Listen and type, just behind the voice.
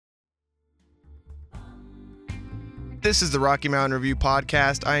This is the Rocky Mountain Review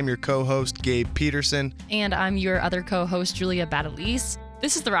podcast. I am your co-host, Gabe Peterson. And I'm your other co-host, Julia Badalise.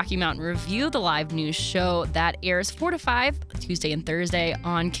 This is the Rocky Mountain Review, the live news show that airs 4 to 5, Tuesday and Thursday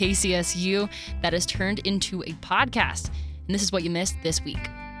on KCSU, that is turned into a podcast. And this is what you missed this week.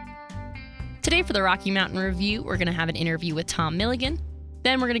 Today for the Rocky Mountain Review, we're going to have an interview with Tom Milligan.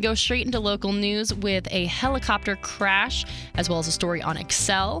 Then we're going to go straight into local news with a helicopter crash, as well as a story on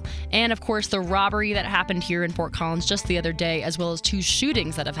Excel, and of course the robbery that happened here in Fort Collins just the other day, as well as 2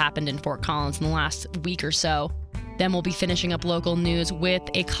 shootings that have happened in Fort Collins in the last week or so. Then we'll be finishing up local news with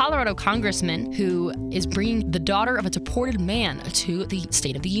a Colorado congressman who is bringing the daughter of a deported man to the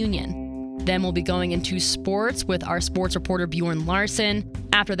State of the Union. Then we'll be going into sports with our sports reporter Bjorn Larson.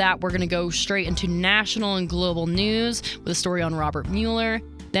 After that, we're going to go straight into national and global news with a story on Robert Mueller.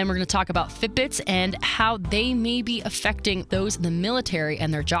 Then we're going to talk about Fitbits and how they may be affecting those in the military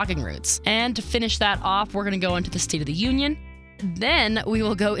and their jogging routes. And to finish that off, we're going to go into the State of the Union. Then we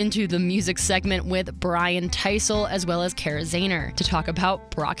will go into the music segment with Brian Teisel as well as Kara Zahner to talk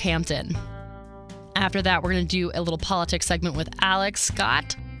about Brockhampton. After that, we're going to do a little politics segment with Alex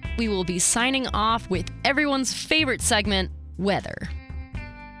Scott. We will be signing off with everyone's favorite segment, weather.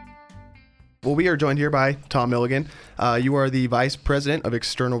 Well, we are joined here by Tom Milligan. You are the Vice President of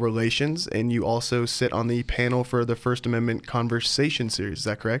External Relations, and you also sit on the panel for the First Amendment Conversation Series. Is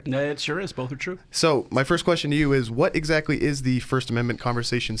that correct? It sure is. Both are true. So my first question to you is, what exactly is the First Amendment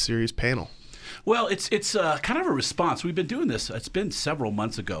Conversation Series panel? Well, it's kind of a response. We've been doing this. It's been several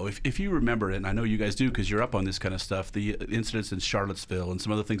months ago. If you remember, and I know you guys do because you're up on this kind of stuff, the incidents in Charlottesville and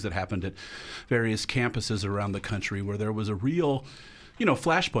some other things that happened at various campuses around the country where there was a real,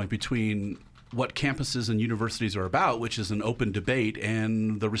 flashpoint between what campuses and universities are about, which is an open debate,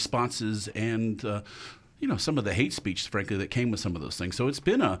 and the responses and, some of the hate speech, frankly, that came with some of those things. So it's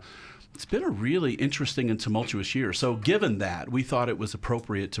been a really interesting and tumultuous year. So given that, we thought it was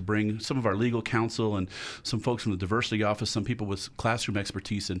appropriate to bring some of our legal counsel and some folks from the diversity office, some people with classroom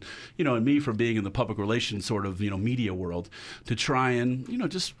expertise, and me from being in the public relations sort of media world, to try and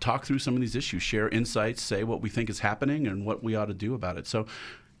just talk through some of these issues, share insights, say what we think is happening and what we ought to do about it. So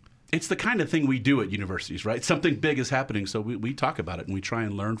it's the kind of thing we do at universities, right? Something big is happening, so we talk about it and we try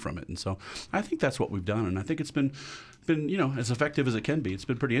and learn from it. And so I think that's what we've done, and I think it's been as effective as it can be. It's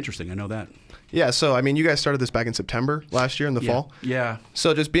been pretty interesting. I know that. Yeah. So, you guys started this back in September last year in the fall. Yeah.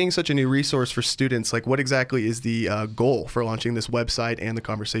 So just being such a new resource for students, what exactly is the goal for launching this website and the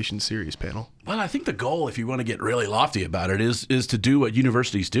Conversation Series panel? Well, I think the goal, if you want to get really lofty about it, is to do what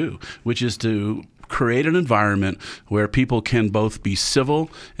universities do, which is to create an environment where people can both be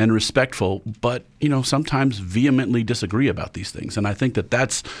civil and respectful, but sometimes vehemently disagree about these things. And I think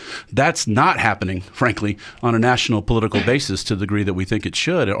that's not happening, frankly, on a national political basis to the degree that we think it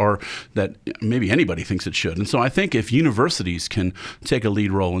should, or that maybe anybody thinks it should. And so I think if universities can take a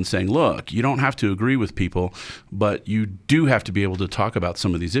lead role in saying, look, you don't have to agree with people, but you do have to be able to talk about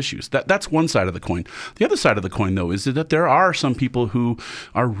some of these issues. That's one side of the coin. The other side of the coin, though, is that there are some people who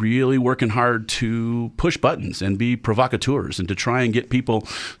are really working hard to push buttons and be provocateurs and to try and get people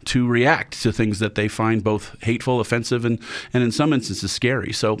to react to things that they find both hateful, offensive, and in some instances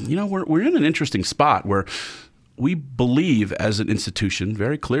scary. So, we're in an interesting spot where we believe as an institution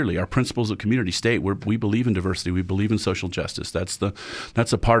very clearly our principles of community state, where we believe in diversity, we believe in social justice.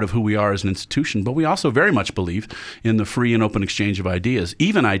 That's a part of who we are as an institution. But we also very much believe in the free and open exchange of ideas,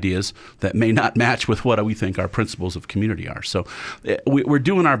 even ideas that may not match with what we think our principles of community are. So we're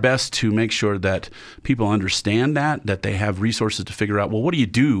doing our best to make sure that people understand that they have resources to figure out, well, what do you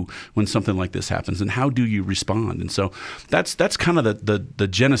do when something like this happens, and how do you respond? And so that's kind of the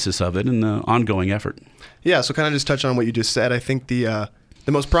genesis of it and the ongoing effort. Yeah, so kind of just touch on what you just said. I think the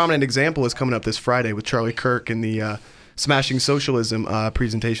most prominent example is coming up this Friday with Charlie Kirk and the Smashing Socialism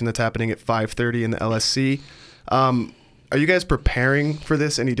presentation that's happening at 5:30 in the LSC. Are you guys preparing for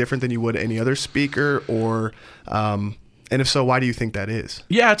this any different than you would any other speaker, or and if so, why do you think that is?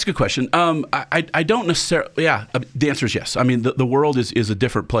 Yeah, it's a good question. I don't necessarily. Yeah, the answer is yes. The world is a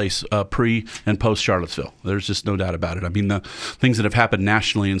different place pre and post Charlottesville. There's just no doubt about it. The things that have happened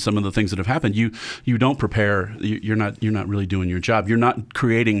nationally and some of the things that have happened, you don't prepare. You're not really doing your job. You're not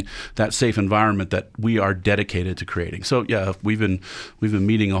creating that safe environment that we are dedicated to creating. So yeah, we've been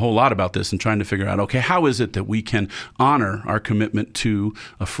meeting a whole lot about this and trying to figure out, okay, how is it that we can honor our commitment to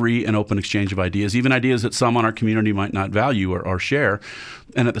a free and open exchange of ideas, even ideas that some on our community might not value or share,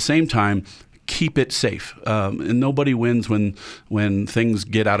 and at the same time keep it safe. And nobody wins when things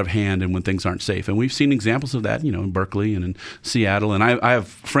get out of hand and when things aren't safe. And we've seen examples of that, in Berkeley and in Seattle. And I have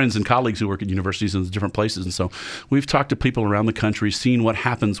friends and colleagues who work at universities in different places. And so we've talked to people around the country, seen what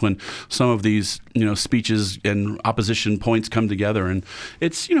happens when some of these, speeches and opposition points come together. And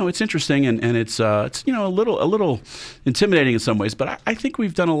it's interesting and it's a little intimidating in some ways. But I think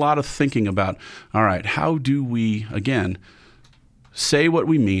we've done a lot of thinking about, all right, how do we, again, say what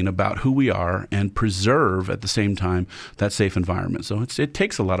we mean about who we are and preserve at the same time that safe environment. So it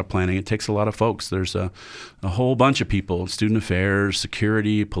takes a lot of planning. It takes a lot of folks. There's a whole bunch of people, student affairs,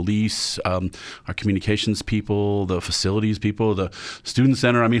 security, police, our communications people, the facilities people, the student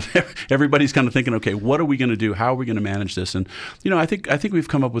center. I mean, everybody's kind of thinking, okay, what are we going to do? How are we going to manage this? And, I think we've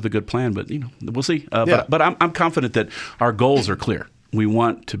come up with a good plan, but, we'll see. But I'm confident that our goals are clear. We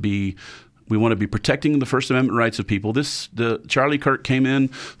want to be protecting the First Amendment rights of people. Charlie Kirk came in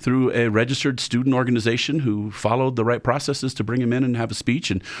through a registered student organization who followed the right processes to bring him in and have a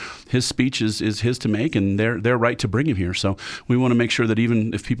speech, and his speech is his to make, and their right to bring him here. So we want to make sure that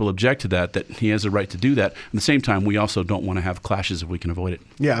even if people object to that he has a right to do that. At the same time, we also don't want to have clashes if we can avoid it.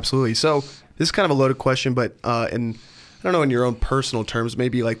 Yeah, absolutely. So this is kind of a loaded question, but I don't know, in your own personal terms,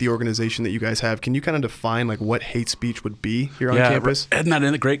 maybe like the organization that you guys have, can you kind of define like what hate speech would be here on campus? Isn't that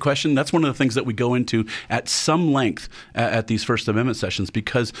a great question? That's one of the things that we go into at some length at these First Amendment sessions,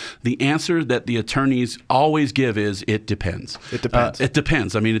 because the answer that the attorneys always give is it depends. It depends. It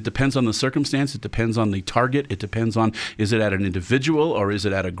depends. I mean, it depends on the circumstance. It depends on the target. It depends on, is it at an individual or is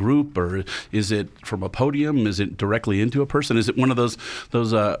it at a group, or is it from a podium? Is it directly into a person? Is it one of those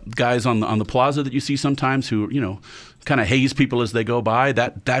guys on the plaza that you see sometimes who, kind of haze people as they go by?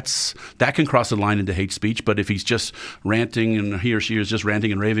 That can cross a line into hate speech. But if he's just ranting, and he or she is just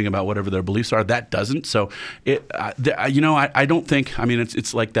ranting and raving about whatever their beliefs are, that doesn't. So I don't think. I mean,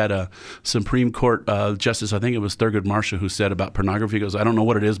 it's like that Supreme Court Justice, I think it was Thurgood Marshall, who said about pornography. He goes, I don't know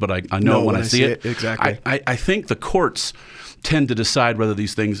what it is, but I know it when I see it. Exactly. I think the courts tend to decide whether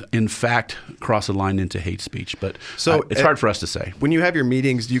these things in fact cross a line into hate speech, but it's hard for us to say. When you have your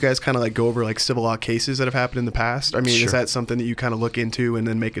meetings, do you guys kind of like go over like civil law cases that have happened in the past? I mean, Sure. Is that something that you kind of look into and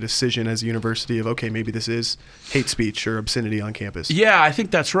then make a decision as a university of, okay, maybe this is hate speech or obscenity on campus? Yeah, I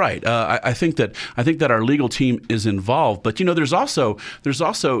think that's right. I think that our legal team is involved, but there's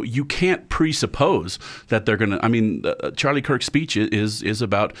also you can't presuppose that they're going to. I mean, Charlie Kirk's speech is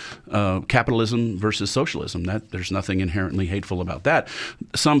about capitalism versus socialism. That there's nothing inherently hateful about that.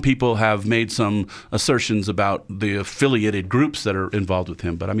 Some people have made some assertions about the affiliated groups that are involved with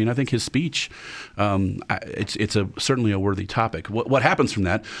him, but I mean, I think his speech, it's certainly a worthy topic. What happens from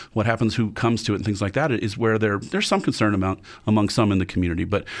that, what happens, who comes to it, and things like that, is where there's some concern among some in the community.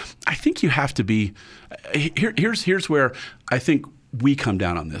 But I think you have to be. Here's where I think we come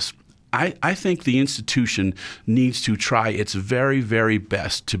down on this. I think the institution needs to try its very, very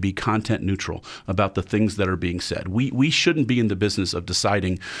best to be content neutral about the things that are being said. We shouldn't be in the business of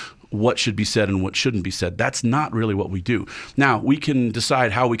deciding what should be said and what shouldn't be said. That's not really what we do. Now, we can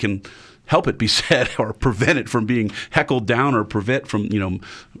decide how we can help it be said or prevent it from being heckled down or prevent from,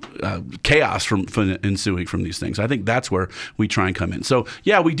 chaos from ensuing from these things. I think that's where we try and come in. So,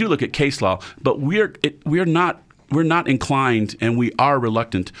 yeah, we do look at case law, but we're not inclined, and we are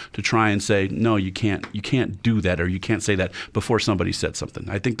reluctant to try and say, no, you can't do that, or you can't say that before somebody said something.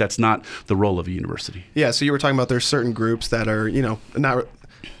 I think that's not the role of a university. Yeah, so you were talking about there's certain groups that are, not,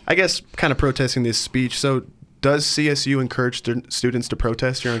 I guess, kind of protesting this speech. So does CSU encourage students to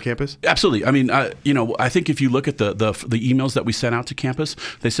protest here on campus? Absolutely. I mean, I think if you look at the emails that we sent out to campus,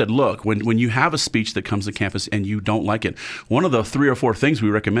 they said, look, when you have a speech that comes to campus and you don't like it, one of the 3 or 4 things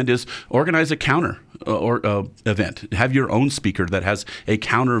we recommend is organize a counter event. Have your own speaker that has a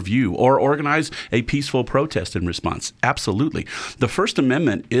counter view, or organize a peaceful protest in response. Absolutely. The First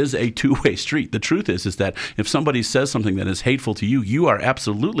Amendment is a two-way street. The truth is that if somebody says something that is hateful to you, you are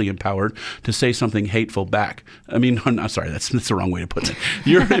absolutely empowered to say something hateful back. I mean, I'm sorry, that's the wrong way to put it.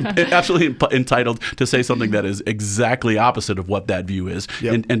 You're absolutely entitled to say something that is exactly opposite of what that view is,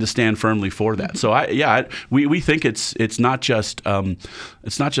 and to stand firmly for that. So we think it's not just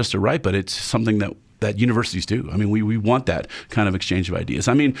a right, but it's something that universities do. I mean, we want that kind of exchange of ideas.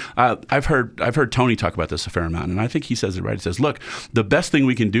 I mean, I've heard Tony talk about this a fair amount, and I think he says it right. He says, look, the best thing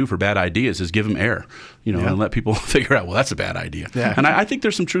we can do for bad ideas is give them air, and let people figure out, well, that's a bad idea. Yeah. And I think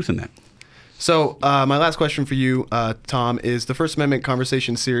there's some truth in that. So my last question for you, Tom, is the First Amendment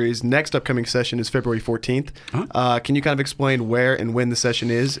Conversation Series next upcoming session is February 14th. Huh? Can you kind of explain where and when the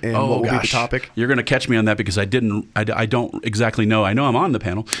session is and what will be the topic? You're going to catch me on that because I don't exactly know. I know I'm on the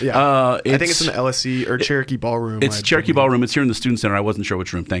panel. Yeah. I think it's in the LSC or Cherokee Ballroom. It's Cherokee Ballroom. It's here in the Student Center. I wasn't sure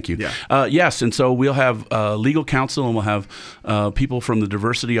which room. Thank you. Yeah. Yes, and so we'll have legal counsel and we'll have people from the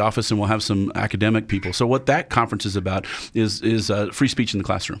diversity office and we'll have some academic people. So what that conference is about is free speech in the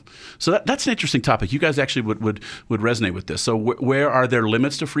classroom. So that's an interesting topic. You guys actually would resonate with this. So where are there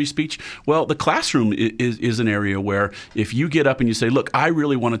limits to free speech? Well, the classroom is an area where if you get up and you say, look, I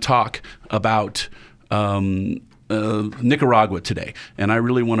really want to talk about Nicaragua today, and I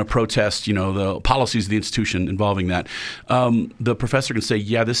really want to protest, the policies of the institution involving that. The professor can say,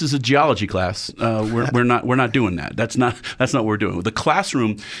 "Yeah, this is a geology class. We're not doing that. That's not what we're doing." The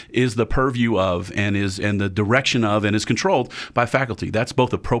classroom is the purview of and the direction of and is controlled by faculty. That's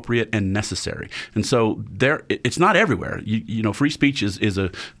both appropriate and necessary. And so it's not everywhere. Free speech is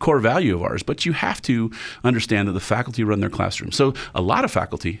a core value of ours, but you have to understand that the faculty run their classroom. So a lot of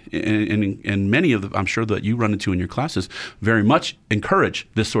faculty and many of them, I'm sure that you run into in your classes, very much encourage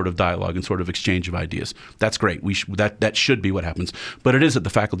this sort of dialogue and sort of exchange of ideas. That's great. That should be what happens. But it is at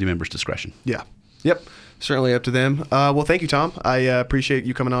the faculty member's discretion. Yeah. Yep. Certainly up to them. Well, thank you, Tom. I appreciate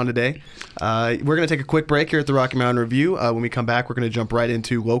you coming on today. We're going to take a quick break here at the Rocky Mountain Review. When we come back, we're going to jump right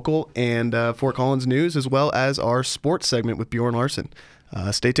into local and Fort Collins news, as well as our sports segment with Bjorn Larson.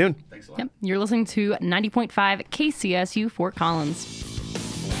 Stay tuned. Thanks a lot. Yep. You're listening to 90.5 KCSU Fort Collins.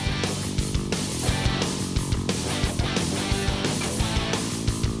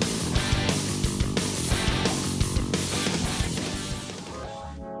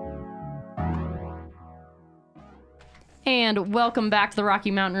 And welcome back to the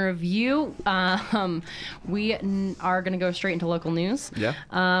Rocky Mountain Review. We are going to go straight into local news.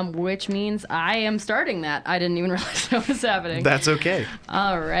 Yeah. Which means I am starting that. I didn't even realize that was happening. That's okay.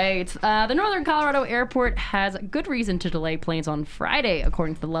 All right. The Northern Colorado Airport has good reason to delay planes on Friday,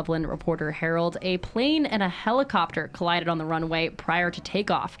 according to the Loveland Reporter Herald. A plane and a helicopter collided on the runway prior to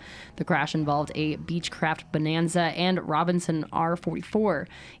takeoff. The crash involved a Beechcraft Bonanza and Robinson R-44.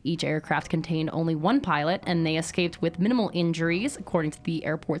 Each aircraft contained only one pilot, and they escaped with minimal injuries, according to the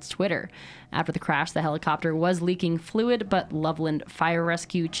airport's Twitter. After the crash, the helicopter was leaking fluid, but Loveland Fire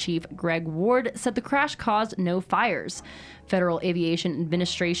Rescue Chief Greg Ward said the crash caused no fires. Federal Aviation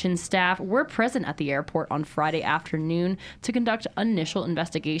Administration staff were present at the airport on Friday afternoon to conduct initial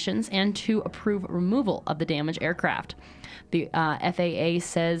investigations and to approve removal of the damaged aircraft. The FAA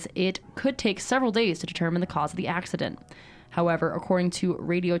says it could take several days to determine the cause of the accident. However, according to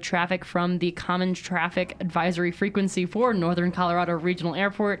radio traffic from the Common Traffic Advisory Frequency for Northern Colorado Regional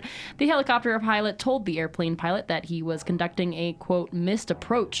Airport, the helicopter pilot told the airplane pilot that he was conducting a, quote, missed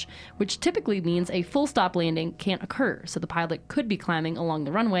approach, which typically means a full stop landing can't occur, so the pilot could be climbing along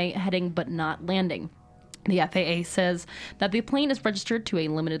the runway, heading but not landing. The FAA says that the plane is registered to a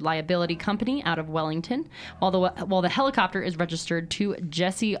limited liability company out of Wellington, while the helicopter is registered to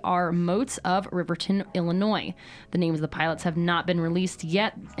Jesse R. Motes of Riverton, Illinois. The names of the pilots have not been released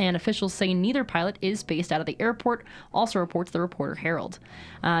yet, and officials say neither pilot is based out of the airport, also reports the Reporter Herald.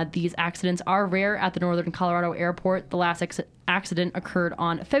 These accidents are rare at the Northern Colorado Airport. The last accident occurred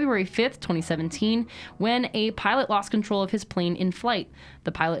on February 5th, 2017, when a pilot lost control of his plane in flight.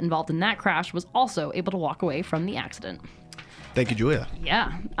 The pilot involved in that crash was also able to walk away from the accident. Thank you, Julia.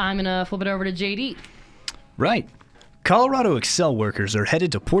 Yeah, I'm going to flip it over to JD. Right. Colorado Xcel workers are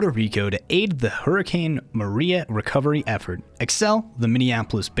headed to Puerto Rico to aid the Hurricane Maria recovery effort. Xcel, the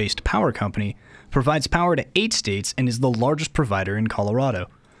Minneapolis-based power company, provides power to 8 states and is the largest provider in Colorado.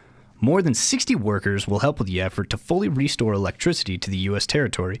 More than 60 workers will help with the effort to fully restore electricity to the U.S.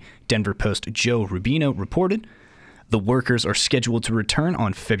 territory, Denver Post Joe Rubino reported. The workers are scheduled to return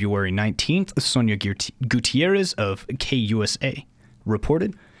on February 19th, Sonia Gutierrez of KUSA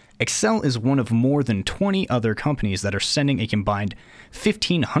reported. Xcel is one of more than 20 other companies that are sending a combined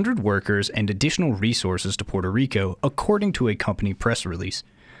 1,500 workers and additional resources to Puerto Rico, according to a company press release.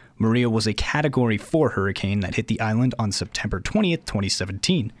 Maria was a Category 4 hurricane that hit the island on September 20th,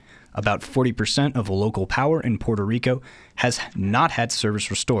 2017. About 40% of local power in Puerto Rico has not had service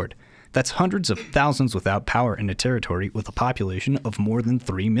restored. That's hundreds of thousands without power in a territory with a population of more than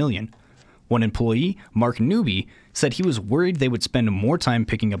 3 million. One employee, Mark Newby, said he was worried they would spend more time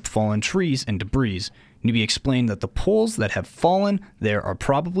picking up fallen trees and debris. Newby explained that the poles that have fallen there are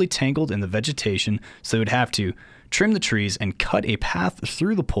probably tangled in the vegetation, so they would have to trim the trees and cut a path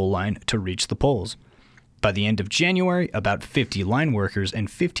through the pole line to reach the poles. By the end of January, about 50 line workers and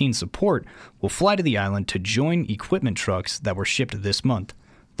 15 support will fly to the island to join equipment trucks that were shipped this month.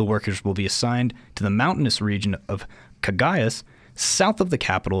 the workers will be assigned to the mountainous region of Cagayas, south of the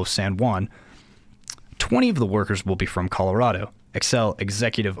capital of San Juan. 20 of the workers will be from Colorado. Xcel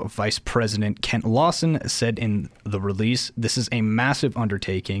Executive Vice President Kent Lawson said in the release, "This is a massive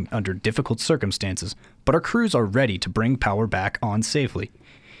undertaking under difficult circumstances, but our crews are ready to bring power back on safely."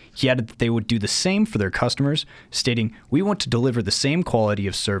 He added that they would do the same for their customers, stating, "We want to deliver the same quality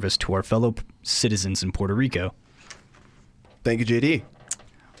of service to our fellow citizens in Puerto Rico." Thank you, JD.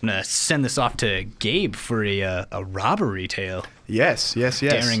 I'm going to send this off to Gabe for a robbery tale. Yes.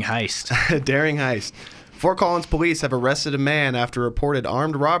 Daring heist. Daring heist. Fort Collins police have arrested a man after reported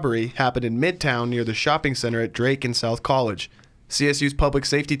armed robbery happened in Midtown near the shopping center at Drake and South College. CSU's public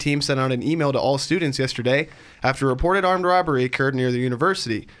safety team sent out an email to all students yesterday after reported armed robbery occurred near the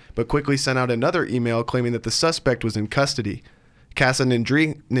university, but quickly sent out another email claiming that the suspect was in custody. Casa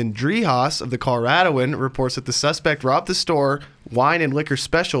Nindrijas of the Coloradoan reports that the suspect robbed the store wine and liquor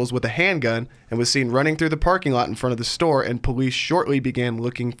specials with a handgun and was seen running through the parking lot in front of the store, and police shortly began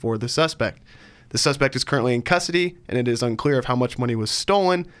looking for the suspect. The suspect is currently in custody, and it is unclear of how much money was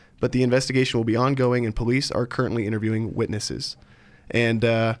stolen, but the investigation will be ongoing, and police are currently interviewing witnesses. And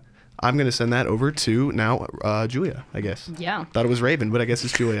I'm going to send that over to now Julia, I guess. Yeah. Thought it was Raven, but I guess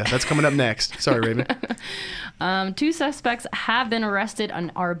it's Julia. That's coming up next. Sorry, Raven. 2 suspects have been arrested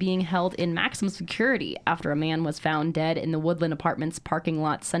and are being held in maximum security after a man was found dead in the Woodland Apartments parking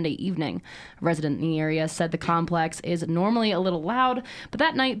lot Sunday evening. A resident in the area said the complex is normally a little loud, but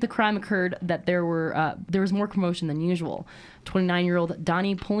that night the crime occurred that there was more commotion than usual. 29-year-old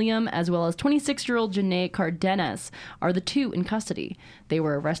Donnie Pulliam as well as 26-year-old Janae Cardenas are the 2 in custody. They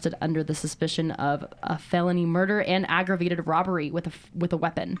were arrested under the suspicion of a felony murder and aggravated robbery with a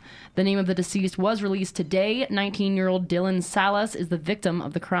weapon. The name of the deceased was released today. 19-year-old Dylan Salas is the victim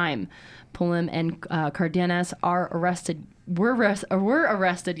of the crime. Pulliam and Cardenas were arrested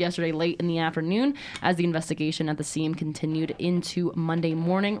yesterday late in the afternoon as the investigation at the scene continued into Monday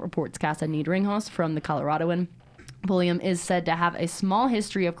morning, reports Casa Nindrijas from the Coloradoan. Pulliam is said to have a small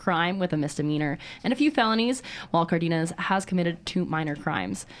history of crime with a misdemeanor and a few felonies, while Cardenas has committed 2 minor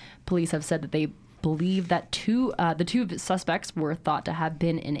crimes. Police have said that they believe that the 2 suspects were thought to have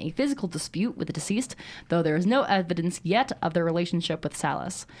been in a physical dispute with the deceased, though there is no evidence yet of their relationship with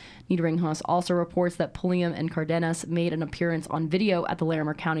Salas. Nindrijas also reports that Pulliam and Cardenas made an appearance on video at the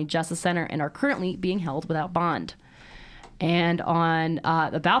Larimer County Justice Center and are currently being held without bond. And on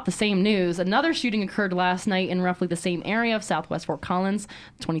about the same news, another shooting occurred last night in roughly the same area of Southwest Fort Collins.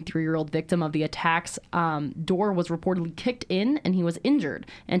 The 23-year-old victim of the attacks door was reportedly kicked in, and he was injured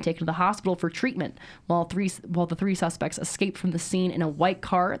and taken to the hospital for treatment, while the 3 suspects escaped from the scene in a white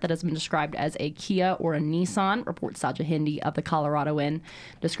car that has been described as a Kia or a Nissan, reports Saja Hindi of the Coloradoan.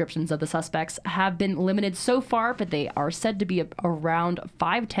 Descriptions of the suspects have been limited so far, but they are said to be around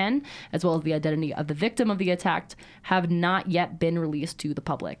 5'10", as well as the identity of the victim of the attack have not yet been released to the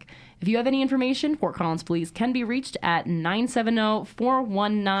public. If you have any information, Fort Collins Police can be reached at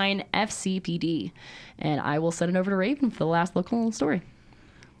 970-419-FCPD. And I will send it over to Raven for the last local story.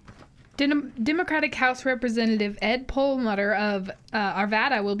 Democratic House Representative Ed Perlmutter of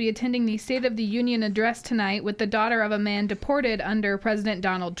Arvada will be attending the State of the Union address tonight with the daughter of a man deported under President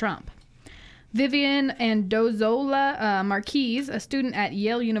Donald Trump. Vivian Andozola Marquez, a student at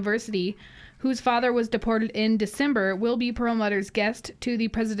Yale University, whose father was deported in December, will be Perlmutter's guest to the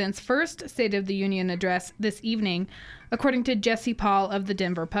president's first State of the Union address this evening, according to Jesse Paul of the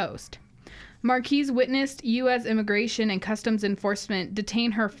Denver Post. Marquez witnessed U.S. Immigration and Customs Enforcement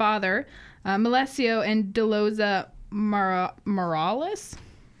detain her father, Melesio and Deloza Morales,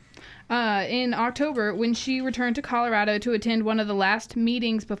 in October when she returned to Colorado to attend one of the last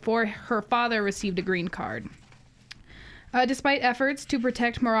meetings before her father received a green card. Despite efforts to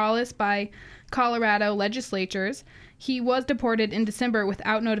protect Morales by Colorado legislatures, he was deported in December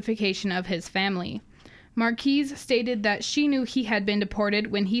without notification of his family. Marquez stated that she knew he had been deported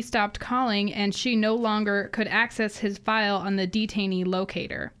when he stopped calling and she no longer could access his file on the detainee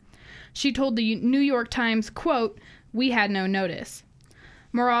locator. She told the New York Times, quote, "We had no notice."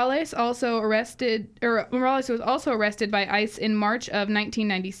 Morales was also arrested by ICE in March of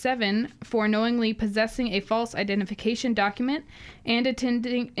 1997 for knowingly possessing a false identification document and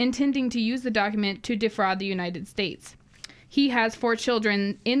intending to use the document to defraud the United States. He has 4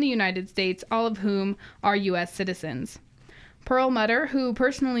 children in the United States, all of whom are U.S. citizens. Perlmutter, who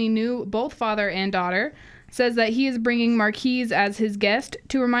personally knew both father and daughter, says that he is bringing Marquez as his guest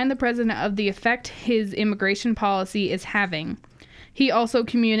to remind the president of the effect his immigration policy is having. He also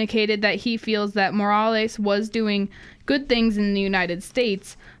communicated that he feels that Morales was doing good things in the United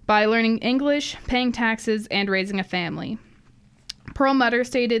States by learning English, paying taxes, and raising a family. Perlmutter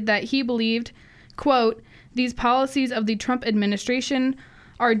stated that he believed, quote, "These policies of the Trump administration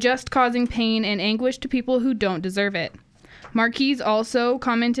are just causing pain and anguish to people who don't deserve it." Marquise also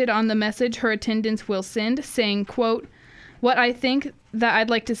commented on the message her attendants will send, saying, quote, "What I think that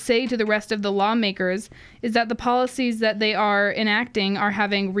I'd like to say to the rest of the lawmakers is that the policies that they are enacting are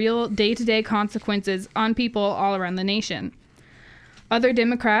having real day-to-day consequences on people all around the nation." Other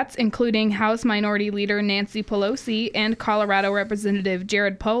Democrats, including House Minority Leader Nancy Pelosi and Colorado Representative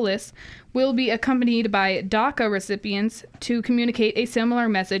Jared Polis, will be accompanied by DACA recipients to communicate a similar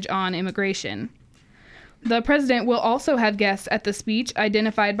message on immigration. The president will also have guests at the speech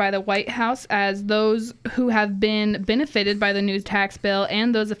identified by the White House as those who have been benefited by the new tax bill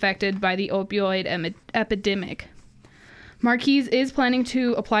and those affected by the opioid epidemic. Marquise is planning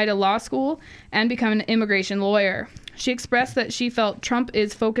to apply to law school and become an immigration lawyer. She expressed that she felt Trump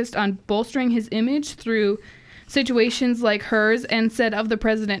is focused on bolstering his image through situations like hers and said of the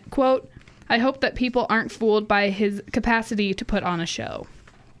president, quote, "I hope that people aren't fooled by his capacity to put on a show."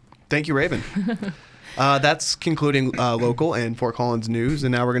 Thank you, Raven. That's concluding local and Fort Collins news,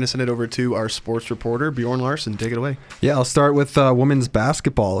 and now we're going to send it over to our sports reporter, Bjorn Larson. Take it away. Yeah, I'll start with women's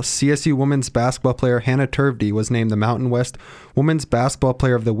basketball. CSU women's basketball player Hannah Turvey was named the Mountain West Women's Basketball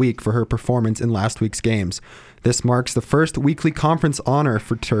Player of the Week for her performance in last week's games. This marks the first weekly conference honor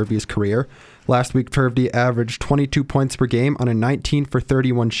for Turvey's career. Last week, Turvey averaged 22 points per game on a 19 for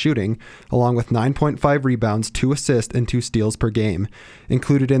 31 shooting, along with 9.5 rebounds, 2 assists, and 2 steals per game.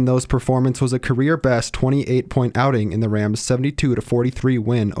 Included in those performances was a career-best 28-point outing in the Rams' 72-43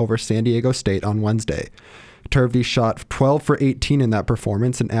 win over San Diego State on Wednesday. Turvey shot 12 for 18 in that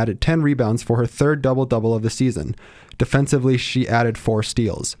performance and added 10 rebounds for her third double-double of the season. Defensively, she added 4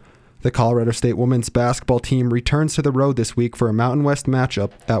 steals. The Colorado State women's basketball team returns to the road this week for a Mountain West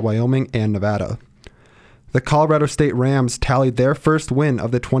matchup at Wyoming and Nevada. The Colorado State Rams tallied their first win of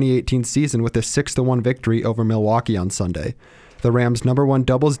the 2018 season with a 6-1 victory over Milwaukee on Sunday. The Rams' number 1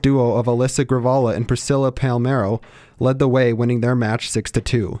 doubles duo of Alyssa Gravala and Priscilla Palmero led the way, winning their match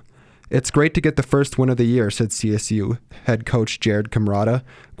 6-2. "It's great to get the first win of the year," said CSU head coach Jared Camrata.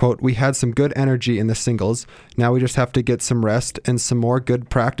 Quote, "We had some good energy in the singles. Now we just have to get some rest and some more good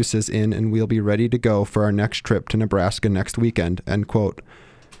practices in, and we'll be ready to go for our next trip to Nebraska next weekend," end quote.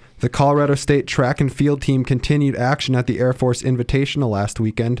 The Colorado State track and field team continued action at the Air Force Invitational last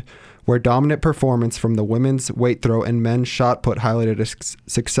weekend, where dominant performance from the women's weight throw and men's shot put highlighted a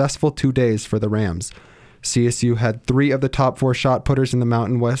successful 2 days for the Rams. CSU had 3 of the top 4 shot putters in the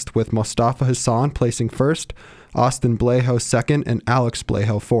Mountain West, with Mostafa Hassan placing first, Austin Blejo second, and Alex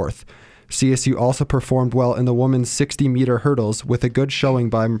Blejo fourth. CSU also performed well in the women's 60-meter hurdles with a good showing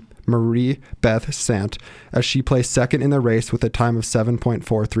by Marie Beth Sant, as she placed second in the race with a time of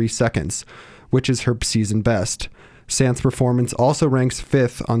 7.43 seconds, which is her season best. Sant's performance also ranks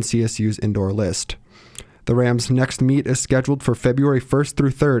 5th on CSU's indoor list. The Rams' next meet is scheduled for February 1st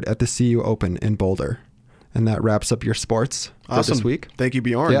through 3rd at the CU Open in Boulder. And that wraps up your sports for this week. Thank you,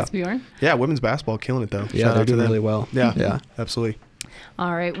 Bjorn. Yeah. Thanks, Bjorn. Yeah, women's basketball killing it, though. Yeah, Shout they're out to doing them. really well. Yeah, absolutely.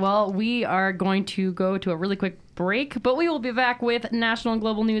 All right. Well, we are going to go to a really quick break, but we will be back with national and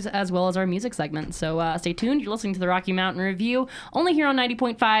global news as well as our music segment. So stay tuned. You're listening to the Rocky Mountain Review, only here on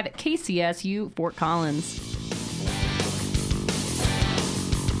 90.5 KCSU Fort Collins.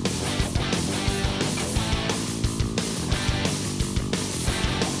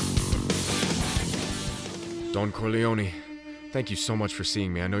 Don Corleone, thank you so much for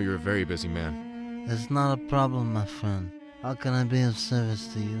seeing me. I know you're a very busy man. It's not a problem, my friend. How can I be of service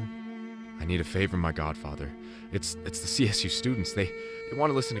to you? I need a favor, my godfather. It's the CSU students. They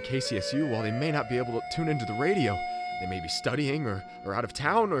want to listen to KCSU while they may not be able to tune into the radio. They may be studying or out of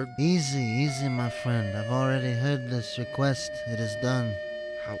town or... Easy, my friend. I've already heard this request. It is done.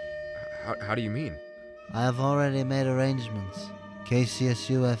 How do you mean? I have already made arrangements.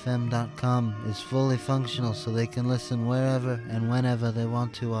 KCSUFM.com is fully functional so they can listen wherever and whenever they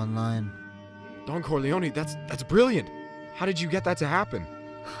want to online. Don Corleone, that's brilliant. How did you get that to happen?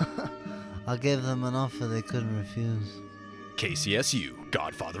 I gave them an offer they couldn't refuse. KCSU,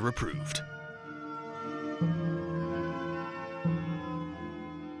 Godfather approved.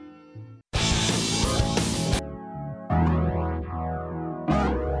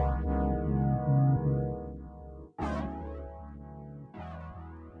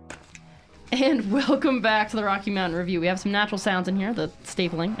 And welcome back to the Rocky Mountain Review. We have some natural sounds in here, the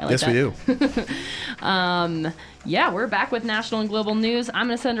stapling. I like Yes, that. we do. Yeah, we're back with national and global news. I'm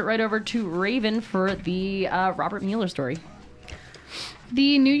going to send it right over to Raven for the Robert Mueller story.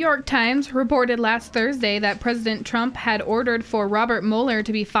 The New York Times reported last Thursday that President Trump had ordered for Robert Mueller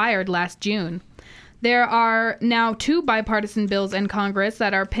to be fired last June. There are now 2 bipartisan bills in Congress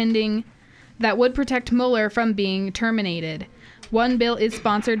that are pending that would protect Mueller from being terminated. One bill is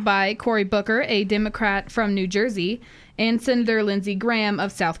sponsored by Cory Booker, a Democrat from New Jersey, and Senator Lindsey Graham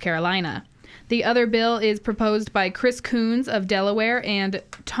of South Carolina. The other bill is proposed by Chris Coons of Delaware and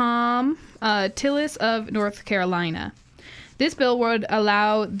Tom Tillis of North Carolina. This bill would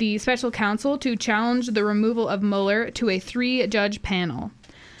allow the special counsel to challenge the removal of Mueller to a 3-judge panel.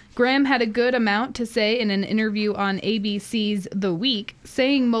 Graham had a good amount to say in an interview on ABC's The Week,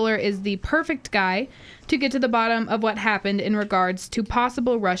 saying Mueller is the perfect guy to get to the bottom of what happened in regards to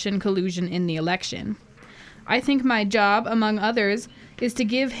possible Russian collusion in the election. I think my job, among others, is to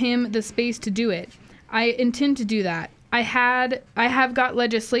give him the space to do it. I intend to do that. I have got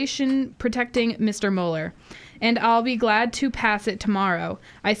legislation protecting Mr. Mueller, and I'll be glad to pass it tomorrow.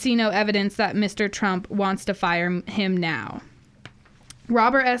 I see no evidence that Mr. Trump wants to fire him now.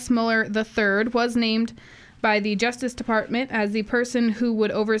 Robert S. Mueller III was named by the Justice Department as the person who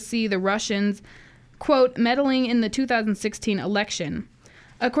would oversee the Russians, quote, meddling in the 2016 election.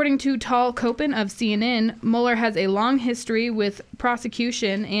 According to Tal Koppen of CNN, Mueller has a long history with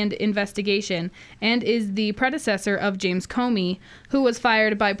prosecution and investigation and is the predecessor of James Comey, who was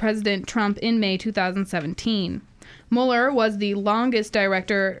fired by President Trump in May 2017. Mueller was the longest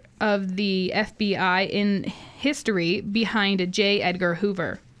director of the FBI in history behind J. Edgar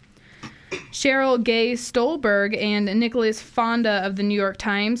Hoover. Cheryl Gay Stolberg and Nicholas Fonda of the New York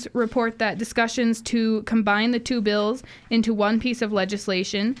Times report that discussions to combine the 2 bills into one piece of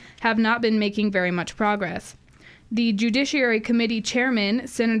legislation have not been making very much progress. The Judiciary Committee Chairman,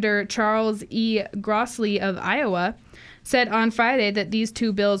 Senator Charles E. Grassley of Iowa, said on Friday that these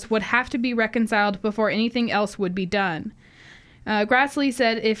 2 bills would have to be reconciled before anything else would be done. Grassley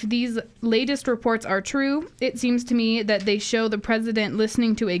said, if these latest reports are true, it seems to me that they show the president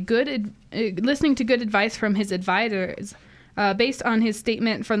listening to good advice from his advisors, based on his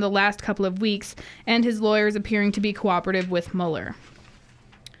statement from the last couple of weeks and his lawyers appearing to be cooperative with Mueller.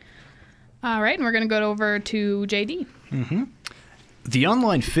 All right, and we're going to go over to JD. The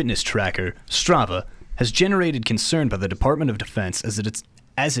online fitness tracker, Strava, has generated concern by the Department of Defense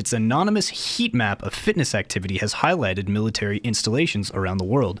as its anonymous heat map of fitness activity has highlighted military installations around the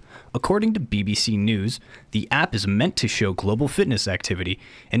world. According to BBC News, the app is meant to show global fitness activity,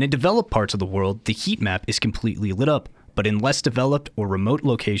 and in developed parts of the world, the heat map is completely lit up, but in less developed or remote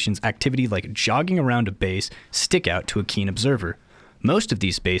locations, activity like jogging around a base stick out to a keen observer. Most of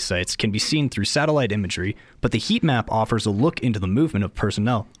these base sites can be seen through satellite imagery, but the heat map offers a look into the movement of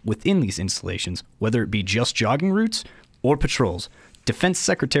personnel within these installations, whether it be just jogging routes or patrols. Defense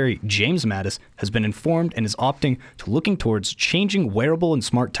Secretary James Mattis has been informed and is opting to looking towards changing wearable and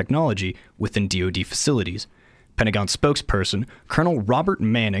smart technology within DoD facilities. Pentagon spokesperson Colonel Robert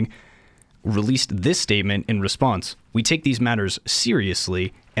Manning released this statement in response. We take these matters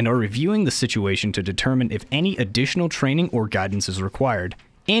seriously and are reviewing the situation to determine if any additional training or guidance is required,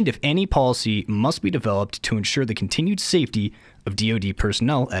 and if any policy must be developed to ensure the continued safety of DoD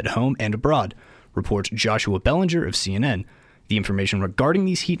personnel at home and abroad, reports Joshua Bellinger of CNN. The information regarding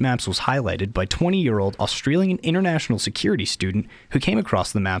these heat maps was highlighted by 20-year-old Australian international security student who came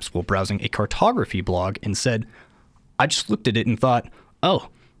across the maps while browsing a cartography blog and said, I just looked at it and thought, oh,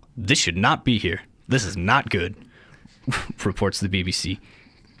 this should not be here. This is not good, reports the BBC.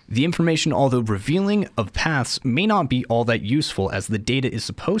 The information, although revealing of paths, may not be all that useful as the data is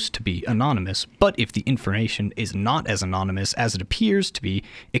supposed to be anonymous, but if the information is not as anonymous as it appears to be,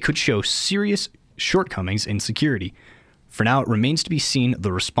 it could show serious shortcomings in security. For now, it remains to be seen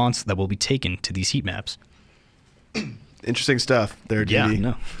the response that will be taken to these heat maps. Interesting stuff there, DD. Yeah,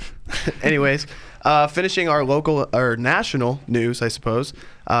 no. Anyways, finishing our national news, I suppose.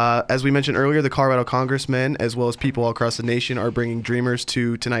 As we mentioned earlier, the Colorado congressmen, as well as people all across the nation, are bringing Dreamers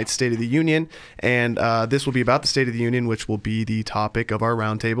to tonight's State of the Union. And this will be about the State of the Union, which will be the topic of our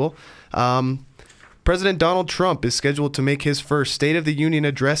roundtable. President Donald Trump is scheduled to make his first State of the Union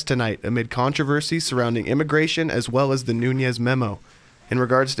address tonight amid controversy surrounding immigration as well as the Nunes memo. In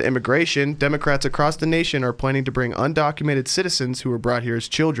regards to immigration, Democrats across the nation are planning to bring undocumented citizens who were brought here as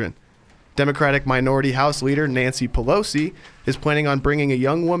children. Democratic Minority House Leader Nancy Pelosi is planning on bringing a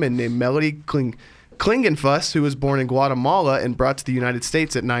young woman named Melody Klingenfuss, who was born in Guatemala and brought to the United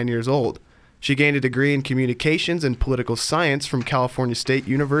States at 9 years old. She gained a degree in communications and political science from California State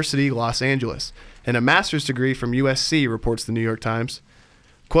University, Los Angeles, and a master's degree from USC, reports the New York Times.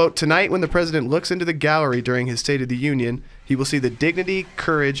 Quote, tonight when the president looks into the gallery during his State of the Union, he will see the dignity,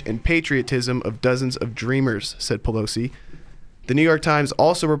 courage, and patriotism of dozens of dreamers, said Pelosi. The New York Times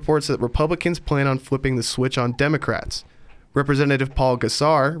also reports that Republicans plan on flipping the switch on Democrats. Representative Paul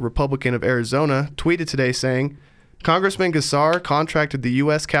Gosar, Republican of Arizona, tweeted today saying, Congressman Gosar contracted the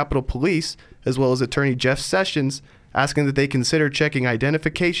U.S. Capitol Police, as well as Attorney Jeff Sessions, asking that they consider checking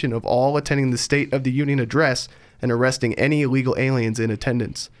identification of all attending the State of the Union address and arresting any illegal aliens in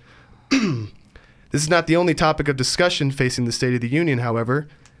attendance. This is not the only topic of discussion facing the State of the Union, however.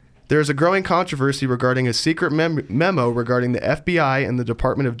 There is a growing controversy regarding a secret memo regarding the FBI and the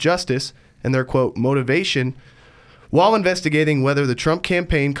Department of Justice and their, quote, motivation while investigating whether the Trump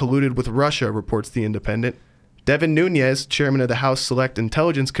campaign colluded with Russia, reports The Independent. Devin Nunes, chairman of the House Select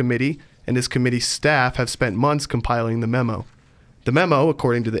Intelligence Committee, and his committee staff have spent months compiling the memo. The memo,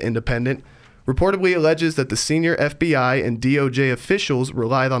 according to The Independent, reportedly alleges that the senior FBI and DOJ officials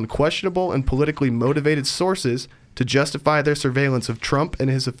relied on questionable and politically motivated sources to justify their surveillance of Trump and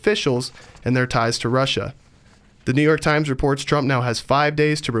his officials and their ties to Russia. The New York Times reports Trump now has 5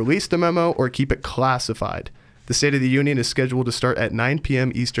 days to release the memo or keep it classified. The State of the Union is scheduled to start at 9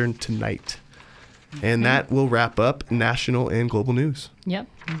 p.m. Eastern tonight. And that will wrap up national and global news. Yep.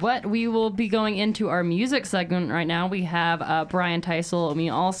 What we will be going into our music segment right now. We have Brian Teisel, and we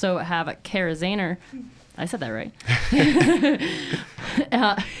also have Kara Zahner. I said that right.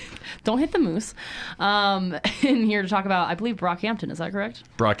 Don't hit the moose. In here to talk about, I believe, Brockhampton. Is that correct?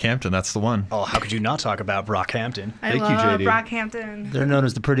 Brockhampton, that's the one. Oh, how could you not talk about Brockhampton? I Thank you, love JD. Brockhampton. They're known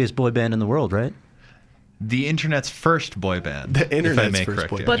as the prettiest boy band in the world, right? The internet's first boy band. The if I internet's may first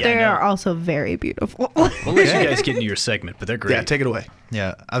correct boy you. But Yeah, they no. are also very beautiful. We'll let you guys get into your segment, but they're great. Yeah, take it away.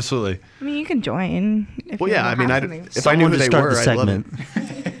 Yeah, absolutely. I mean, you can join. If Well, you yeah, don't I mean, have something. if I knew who they start were, the I'd love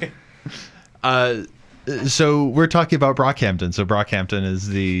segment. it. So we're talking about Brockhampton. So Brockhampton is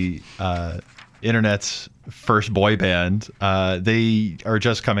the internet's first boy band. They are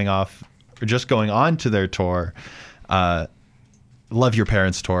just going on to their tour, Love Your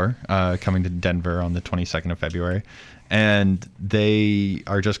Parents tour, coming to Denver on the 22nd of February. And they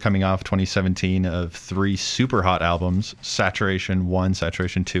are just coming off 2017 of 3 super hot albums, Saturation 1,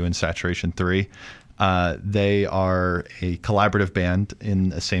 Saturation 2, and Saturation 3. They are a collaborative band in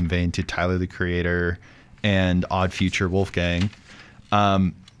the same vein to Tyler, the Creator, and Odd Future Wolfgang.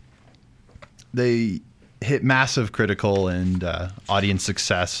 They hit massive critical and audience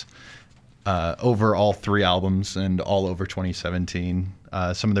success over all 3 albums and all over 2017.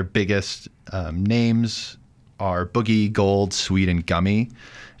 Some of their biggest names are Boogie, Gold, Sweet, and Gummy,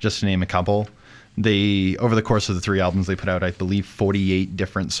 just to name a couple. They, over the course of the 3 albums, they put out, I believe, 48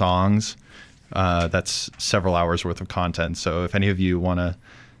 different songs. That's several hours worth of content. So if any of you want to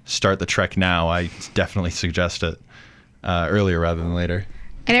start the trek now, I definitely suggest it earlier rather than later.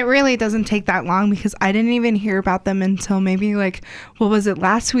 And it really doesn't take that long because I didn't even hear about them until maybe what was it,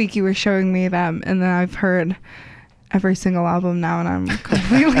 last week you were showing me them, and then I've heard every single album now and I'm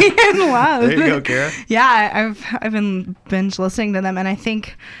completely in love. There you go, Kara. Yeah, I've been binge listening to them, and I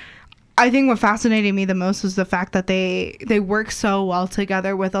think what fascinated me the most was the fact that they work so well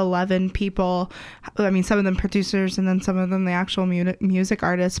together with 11 people. I mean, some of them producers and then some of them the actual music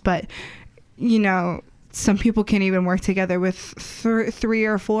artists, but you know, some people can't even work together with 3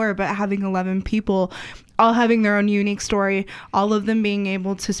 or 4, but having 11 people all having their own unique story, all of them being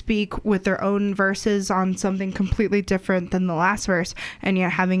able to speak with their own verses on something completely different than the last verse, and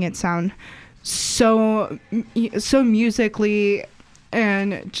yet having it sound so musically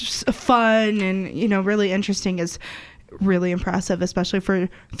and just fun and, you know, really interesting is really impressive, especially for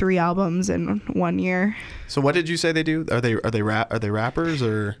 3 albums in 1 year. So what did you say they do? Are they rappers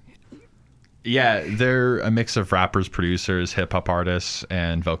or? Yeah, they're a mix of rappers, producers, hip hop artists,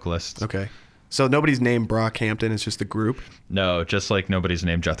 and vocalists. Okay. So nobody's named Brockhampton, it's just a group? No, just like nobody's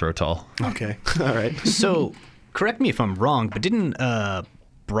named Jethro Tull. Okay. All right. So, correct me if I'm wrong, but didn't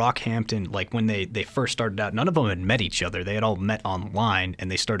Brockhampton, like when they first started out, none of them had met each other. They had all met online,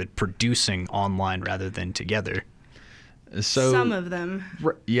 and they started producing online rather than together. So Some of them.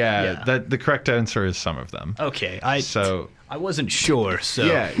 Yeah. The correct answer is some of them. Okay, I wasn't sure, so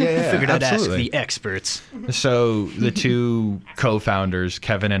Yeah, figured I'd ask absolutely. the experts. So the 2 co-founders,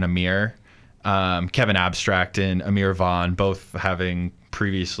 Kevin and Amir, Kevin Abstract and Amir Vaughn, both having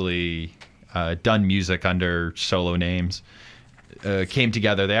previously done music under solo names, came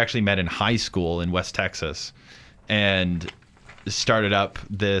together. They actually met in high school in West Texas and started up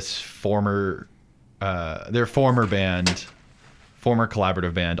this their former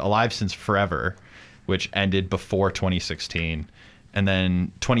collaborative band, Alive Since Forever, which ended before 2016. And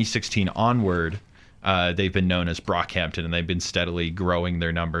then 2016 onward, they've been known as Brockhampton, and they've been steadily growing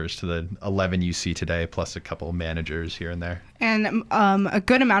their numbers to the 11 you see today, plus a couple managers here and there. And a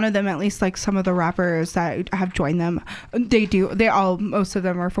good amount of them, at least like some of the rappers that have joined them, most of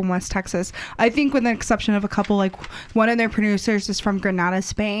them are from West Texas. I think with the exception of a couple, like one of their producers is from Granada,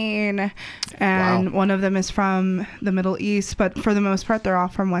 Spain, and one of them is from the Middle East, but for the most part, they're all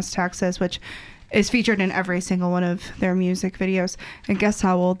from West Texas, which is featured in every single one of their music videos. And guess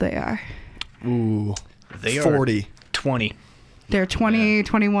how old they are? Ooh, they 40. Are 20. They're 20,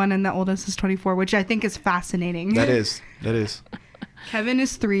 21, and the oldest is 24, which I think is fascinating. That is. Kevin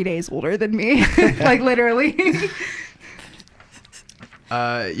is 3 days older than me, like literally.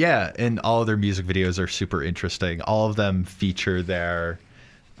 Yeah, and all of their music videos are super interesting. All of them feature their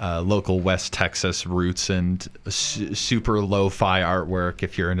local West Texas roots and super lo-fi artwork.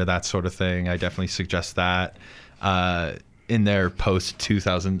 If you're into that sort of thing, I definitely suggest that. In their post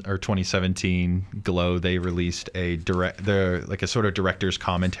 2017 Glow, they released a sort of director's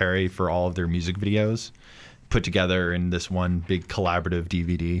commentary for all of their music videos, put together in this one big collaborative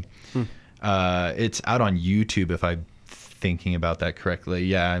DVD. It's out on YouTube, if I'm thinking about that correctly.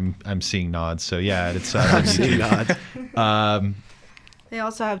 Yeah, I'm seeing nods. So yeah, it's on YouTube. They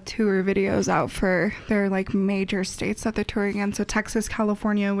also have tour videos out for their like major states that they're touring in. So Texas,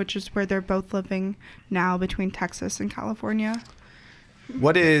 California, which is where they're both living now, between Texas and California.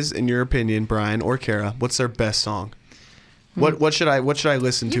 What is, in your opinion, Brian or Kara, what's their best song? What should I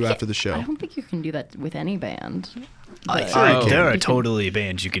listen to after the show? I don't think you can do that with any band. There are totally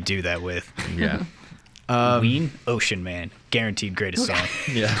bands you could do that with. Yeah. Queen, Ocean Man, guaranteed greatest song.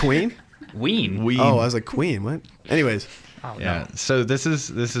 Yeah. Queen? Ween. Oh, I was like Queen. What? Anyways. Oh, yeah. No. So this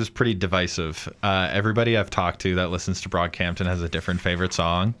is pretty divisive. Everybody I've talked to that listens to Brockhampton has a different favorite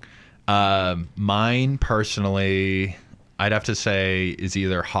song. Mine personally, I'd have to say is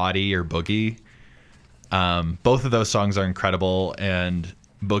either Hottie or Boogie. Both of those songs are incredible, and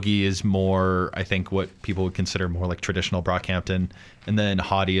Boogie is more, I think, what people would consider more like traditional Brockhampton, and then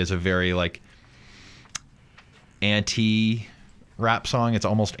Hottie is a very like anti-rap song. It's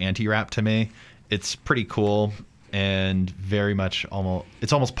almost anti-rap to me. It's pretty cool. And very much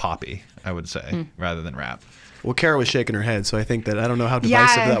it's almost poppy, I would say, rather than rap. Well, Kara was shaking her head, so I think that I don't know how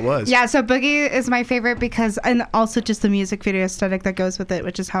divisive that was. Yeah, so Boogie is my favorite because, and also just the music video aesthetic that goes with it,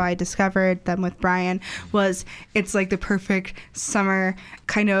 which is how I discovered them with Brian, was it's like the perfect summer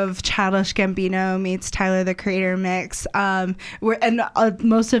kind of Childish Gambino meets Tyler, the Creator mix.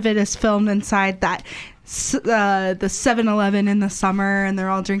 Most of it is filmed inside that the 7-Eleven in the summer, and they're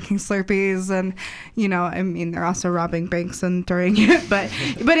all drinking Slurpees, and they're also robbing banks and throwing it, but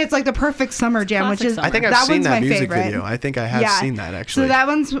it's like the perfect summer jam. Classic which is summer. I think I've seen that music video. I think I have seen that actually. So that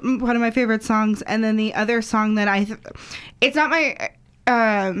one's one of my favorite songs, and then the other song that it's not my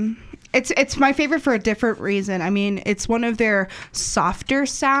It's my favorite for a different reason. I mean, it's one of their softer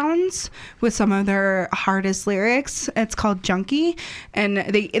sounds with some of their hardest lyrics. It's called Junkie. And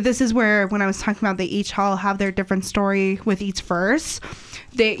this is where, when I was talking about they each all have their different story with each verse,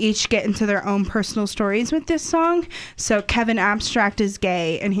 they each get into their own personal stories with this song. So Kevin Abstract is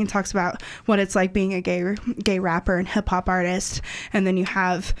gay, and he talks about what it's like being a gay rapper and hip-hop artist. And then you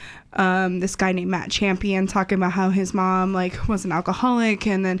have this guy named Matt Champion talking about how his mom was an alcoholic,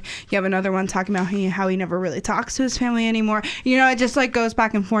 and then you have another one talking about how he never really talks to his family anymore. It just goes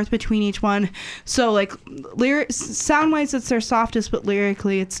back and forth between each one. So sound wise it's their softest, but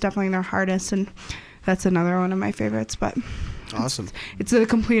lyrically it's definitely their hardest, and that's another one of my favorites. But awesome. It's the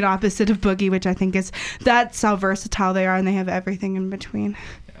complete opposite of Boogie, which I think is that's how versatile they are, and they have everything in between.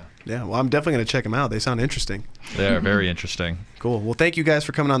 Yeah, well, I'm definitely going to check them out. They sound interesting. They are very interesting. Cool. Well, thank you guys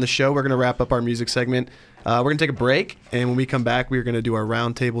for coming on the show. We're going to wrap up our music segment. We're going to take a break, and when we come back, we're going to do our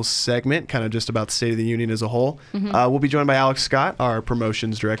roundtable segment, kind of just about the State of the Union as a whole. Mm-hmm. We'll be joined by Alex Scott, our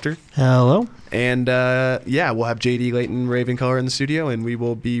promotions director. Hello. And, we'll have JD Layton Ravencolor in the studio, and we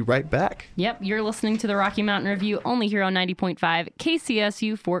will be right back. Yep, you're listening to the Rocky Mountain Review, only here on 90.5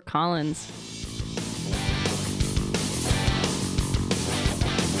 KCSU Fort Collins.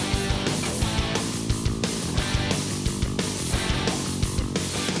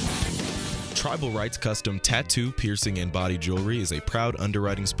 Tribal Rights Custom Tattoo, Piercing, and Body Jewelry is a proud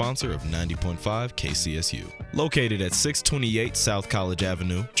underwriting sponsor of 90.5 KCSU. Located at 628 South College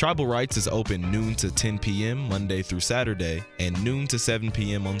Avenue, Tribal Rights is open noon to 10 p.m. Monday through Saturday and noon to 7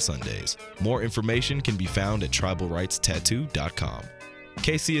 p.m. on Sundays. More information can be found at tribalrightstattoo.com.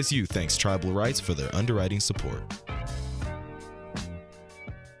 KCSU thanks Tribal Rights for their underwriting support.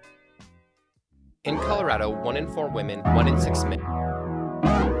 In Colorado, 1 in 4 women, 1 in 6 men.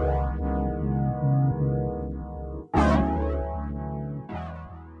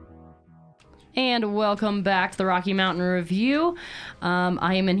 And welcome back to the Rocky Mountain Review.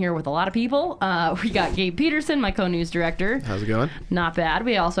 I am in here with a lot of people. We got Gabe Peterson, my co-news director. How's it going? Not bad.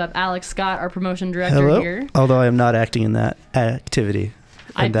 We also have Alex Scott, our promotion director here. Although I am not acting in that activity.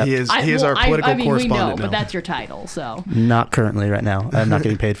 He is our political correspondent we know, now. but that's your title, so. Not currently right now. I'm not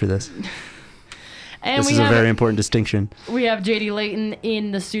getting paid for this. And this is a very important distinction. We have JD Layton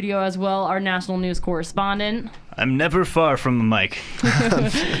in the studio as well, our national news correspondent. I'm never far from the mic.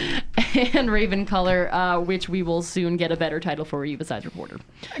 And Raven Color, which we will soon get a better title for you besides reporter.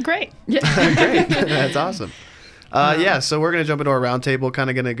 Great. Yeah. Great. That's awesome. So we're going to jump into our roundtable, kind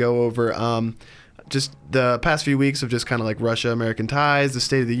of going to go over just the past few weeks of just kind of like Russia-American ties, the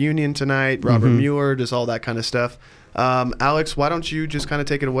State of the Union tonight, Robert Mueller, just all that kind of stuff. Alex, why don't you just kind of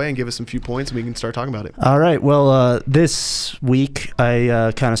take it away and give us some few points and we can start talking about it. All right. Well, this week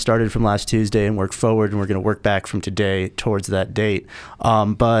I kind of started from last Tuesday and worked forward, and we're going to work back from today towards that date.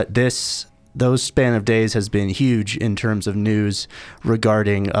 But those span of days has been huge in terms of news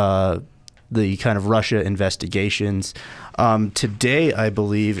regarding the kind of Russia investigations. Today, I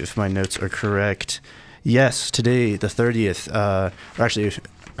believe, if my notes are correct, yes, today, the 30th,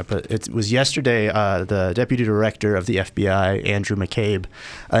 it was yesterday, the deputy director of the FBI, Andrew McCabe,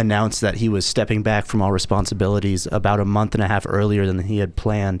 announced that he was stepping back from all responsibilities about a month and a half earlier than he had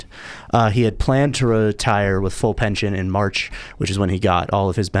planned. He had planned to retire with full pension in March, which is when he got all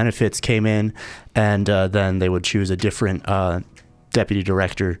of his benefits came in, and then they would choose a different deputy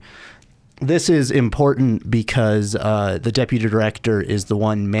director. This is important because the deputy director is the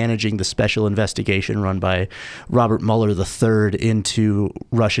one managing the special investigation run by Robert Mueller III into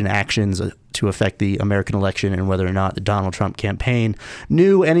Russian actions to affect the American election and whether or not the Donald Trump campaign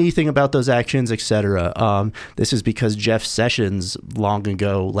knew anything about those actions, etc. This is because Jeff Sessions, long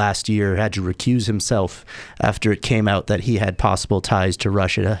ago last year, had to recuse himself after it came out that he had possible ties to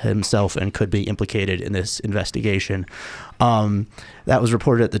Russia himself and could be implicated in this investigation. That was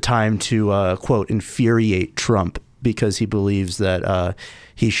reported at the time to, quote, infuriate Trump because he believes that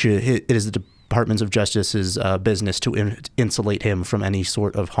it is the Department of Justice's business to insulate him from any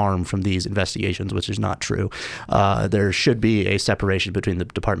sort of harm from these investigations, which is not true. There should be a separation between the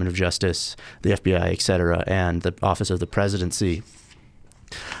Department of Justice, the FBI, et cetera, and the Office of the Presidency.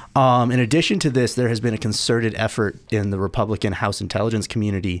 In addition to this, there has been a concerted effort in the Republican House Intelligence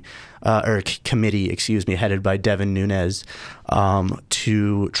Committee, headed by Devin Nunes,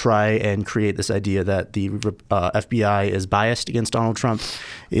 to try and create this idea that the FBI is biased against Donald Trump.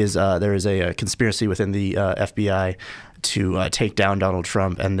 There is a conspiracy within the FBI to take down Donald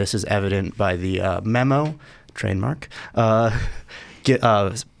Trump, and this is evident by the memo, trademark,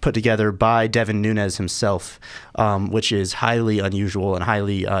 put together by Devin Nunes himself, which is highly unusual and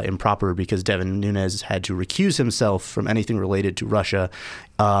highly improper because Devin Nunes had to recuse himself from anything related to Russia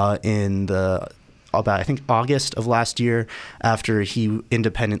in about, I think, August of last year, after he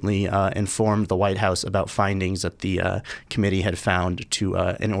independently informed the White House about findings that the committee had found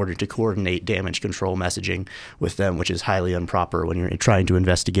in order to coordinate damage control messaging with them, which is highly improper when you're trying to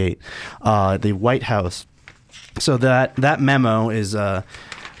investigate the White House. So that memo is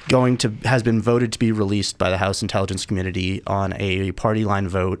has been voted to be released by the House Intelligence Committee on a party line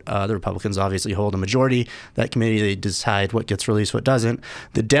vote. The Republicans obviously hold a majority. That committee, they decide what gets released, what doesn't.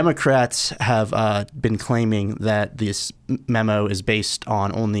 The Democrats have been claiming that this memo is based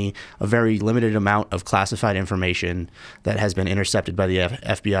on only a very limited amount of classified information that has been intercepted by the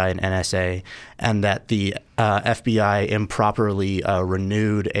FBI and NSA, and that the FBI improperly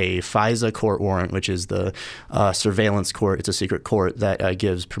renewed a FISA court warrant, which is the surveillance court. It's a secret court that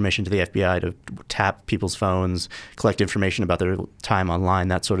gives permission to the FBI to tap people's phones, collect information about their time online,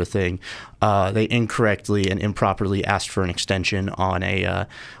 that sort of thing. They incorrectly and improperly asked for an extension on a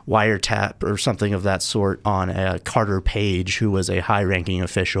wiretap or something of that sort on Carter Page, who was a high-ranking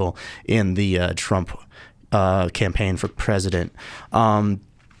official in the Trump campaign for president. The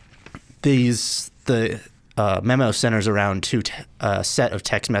memo centers around set of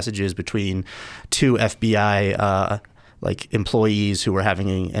text messages between two FBI employees who were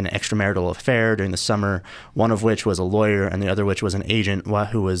having an extramarital affair during the summer, one of which was a lawyer and the other which was an agent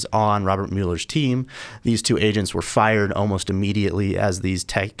who was on Robert Mueller's team. These two agents were fired almost immediately as these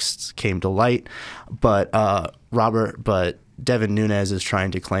texts came to light, but Devin Nunes is trying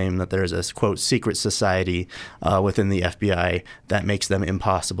to claim that there is a, quote, secret society within the FBI that makes them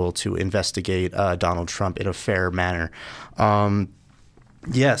impossible to investigate Donald Trump in a fair manner.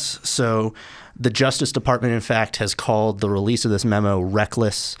 Yes. So the Justice Department, in fact, has called the release of this memo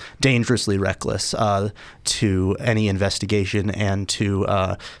reckless, dangerously reckless to any investigation and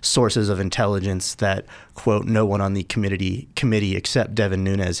to sources of intelligence that, quote, no one on the committee except Devin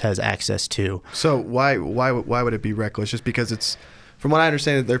Nunes has access to. So why would it be reckless? Just because it's, from what I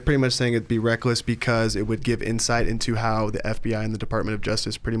understand, they're pretty much saying it'd be reckless because it would give insight into how the FBI and the Department of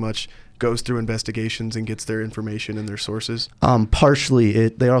Justice pretty much goes through investigations and gets their information and their sources? Partially,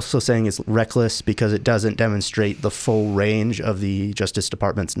 they're also saying it's reckless because it doesn't demonstrate the full range of the Justice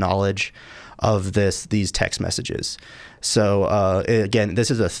Department's knowledge of these text messages. So again, this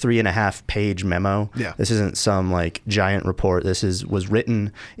is a 3.5-page memo. Yeah. This isn't some like giant report. This was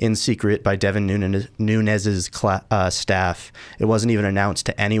written in secret by Devin Nunes's staff. It wasn't even announced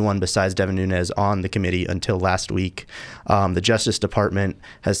to anyone besides Devin Nunes on the committee until last week. The Justice Department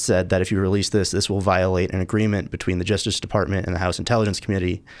has said that if you release this will violate an agreement between the Justice Department and the House Intelligence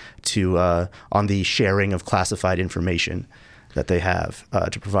Committee on the sharing of classified information that they have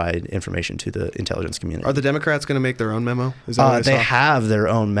to provide information to the intelligence community. Are the Democrats going to make their own memo? Is that what I they saw? have their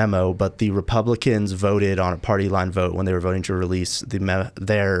own memo, but the Republicans voted on a party line vote when they were voting to release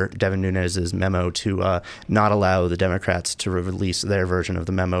their Devin Nunes's memo to not allow the Democrats to release their version of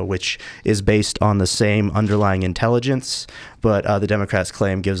the memo, which is based on the same underlying intelligence, but the Democrats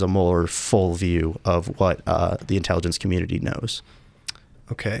claim gives a more full view of what the intelligence community knows.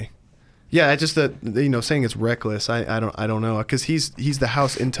 Okay. Yeah, I just saying it's reckless. I don't know, because he's the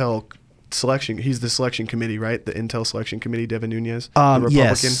House Intel selection. He's the selection committee, right? The Intel selection committee. Devin Nunes, the Republican.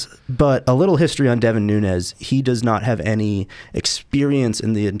 Yes, but a little history on Devin Nunes. He does not have any experience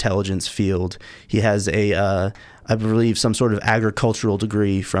in the intelligence field. He has I believe, some sort of agricultural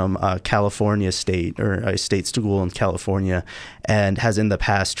degree from California State, or a state school in California, and has in the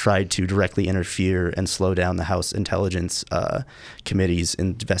past tried to directly interfere and slow down the House Intelligence Committee's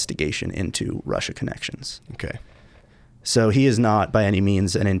investigation into Russia connections. Okay. So he is not by any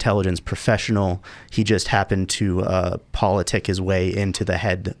means an intelligence professional. He just happened to politic his way into the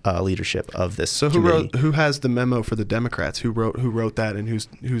head leadership of this. So committee. who has the memo for the Democrats? Who wrote that, and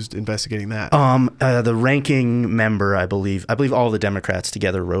who's investigating that? The ranking member, I believe all the Democrats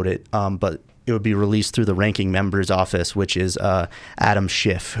together wrote it. But it would be released through the ranking member's office, which is Adam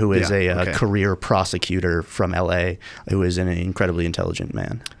Schiff, who is a career prosecutor from LA, who is an incredibly intelligent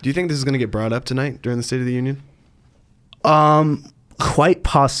man. Do you think this is going to get brought up tonight during the State of the Union? Quite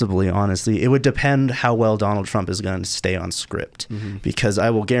possibly, honestly. It would depend how well Donald Trump is going to stay on script, because I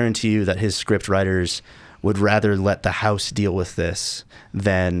will guarantee you that his script writers would rather let the House deal with this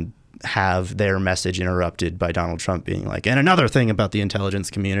than have their message interrupted by Donald Trump being like, and another thing about the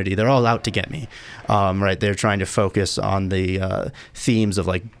intelligence community, they're all out to get me. Right? They're trying to focus on the themes of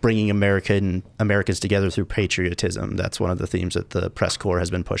like bringing Americans together through patriotism. That's one of the themes that the press corps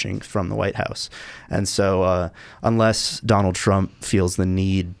has been pushing from the White House. And so unless Donald Trump feels the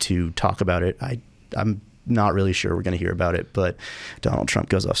need to talk about it, I'm not really sure we're going to hear about it, but Donald Trump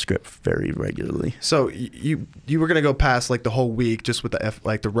goes off script very regularly. So you were going to go past like the whole week just with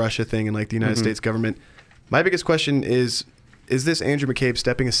the Russia thing and like the United States government. My biggest question is this Andrew McCabe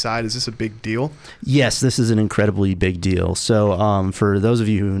stepping aside? Is this a big deal? Yes, this is an incredibly big deal. So for those of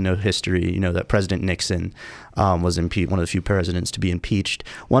you who know history, you know that President Nixon was one of the few presidents to be impeached.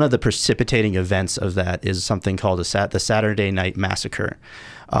 One of the precipitating events of that is something called the Saturday Night Massacre.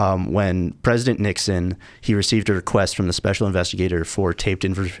 When President Nixon, he received a request from the special investigator for taped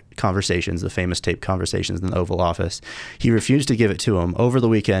conversations, the famous taped conversations in the Oval Office. He refused to give it to him. Over the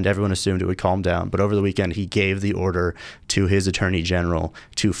weekend, everyone assumed it would calm down, but over the weekend, he gave the order to his attorney general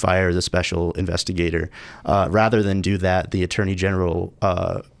to fire the special investigator. Rather than do that, the attorney general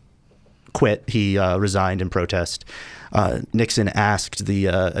quit. He resigned in protest. Nixon asked the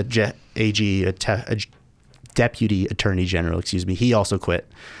Deputy Attorney General, he also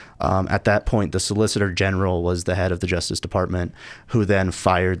quit. At that point, the Solicitor General was the head of the Justice Department, who then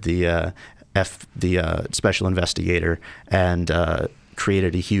fired the special investigator and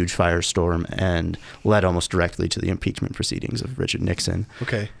created a huge firestorm and led almost directly to the impeachment proceedings of Richard Nixon.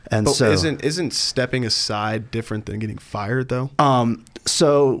 Okay, and but so isn't stepping aside different than getting fired though?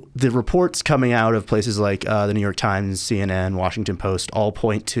 So the reports coming out of places like the New York Times, CNN, Washington Post all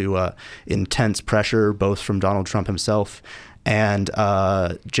point to intense pressure, both from Donald Trump himself and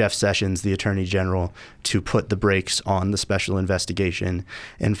Jeff Sessions, the Attorney General, to put the brakes on the special investigation.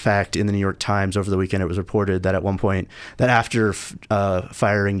 In fact, in the New York Times over the weekend, it was reported that at one point, that after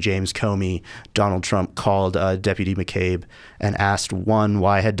firing James Comey, Donald Trump called Deputy McCabe and asked, one,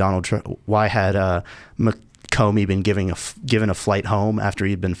 why had Comey been given a flight home after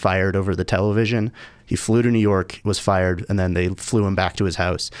he'd been fired over the television? He flew to New York, was fired, and then they flew him back to his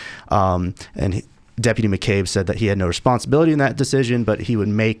house. Deputy McCabe said that he had no responsibility in that decision, but he would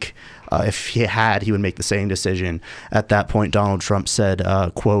make, if he would make the same decision. At that point, Donald Trump said,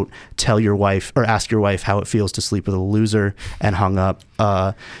 quote, tell your wife or ask your wife how it feels to sleep with a loser, and hung up.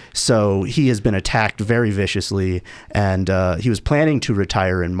 So he has been attacked very viciously, and he was planning to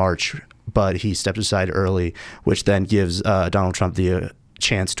retire in March, but he stepped aside early, which then gives Donald Trump the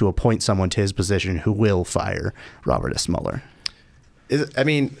chance to appoint someone to his position who will fire Robert S. Mueller.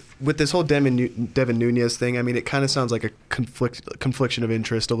 With this whole Devin Nunes thing, it kind of sounds like a confliction of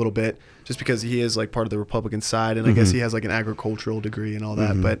interest a little bit, just because he is like part of the Republican side, and I guess he has like an agricultural degree and all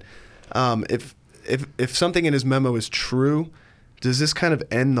that. But if something in his memo is true, does this kind of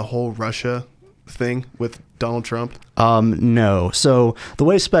end the whole Russia thing with Donald Trump? No. So the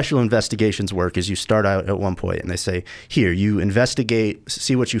way special investigations work is you start out at one point and they say, here, you investigate,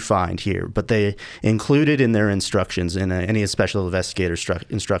 see what you find here. But they included in their instructions, in any special investigator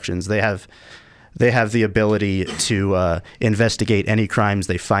instructions, they have the ability to investigate any crimes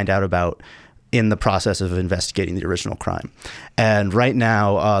they find out about in the process of investigating the original crime. And right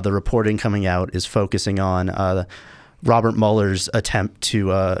now, the reporting coming out is focusing on Robert Mueller's attempt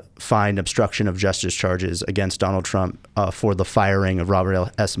to find obstruction of justice charges against Donald Trump for the firing of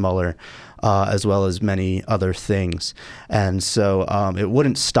Robert S. Mueller, as well as many other things. And so it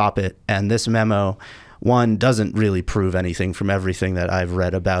wouldn't stop it. And this memo, one, doesn't really prove anything from everything that I've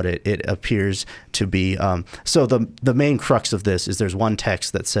read about it. It appears to be so the main crux of this is there's one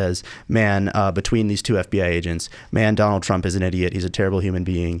text that says, man, between these two FBI agents, man, Donald Trump is an idiot. He's a terrible human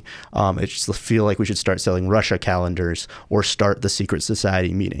being. I just feel like we should start selling Russia calendars or start the secret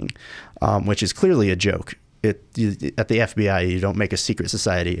society meeting, which is clearly a joke. At the FBI, you don't make a secret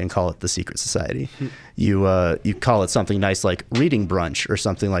society and call it the secret society. You call it something nice like reading brunch or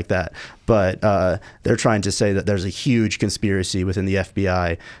something like that. But they're trying to say that there's a huge conspiracy within the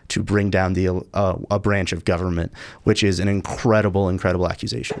FBI to bring down a branch of government, which is an incredible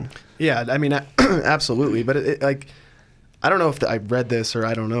accusation. Yeah, absolutely. But I don't know if I read this or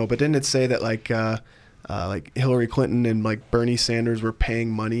I don't know, but didn't it say that like Hillary Clinton and like Bernie Sanders were paying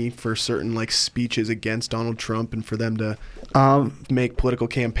money for certain like speeches against Donald Trump and for them to make political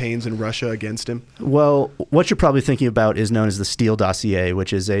campaigns in Russia against him? Well, what you're probably thinking about is known as the Steele dossier,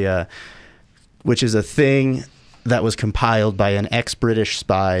 which is a thing that was compiled by an ex-British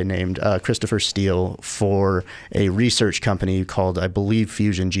spy named Christopher Steele for a research company called, I believe,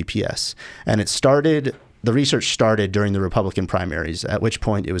 Fusion GPS. And the research started during the Republican primaries, at which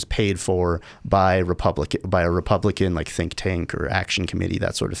point it was paid for by a Republican like think tank or action committee,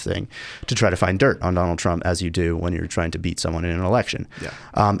 that sort of thing, to try to find dirt on Donald Trump, as you do when you're trying to beat someone in an election. Yeah.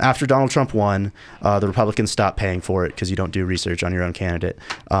 After Donald Trump won, the Republicans stopped paying for it because you don't do research on your own candidate.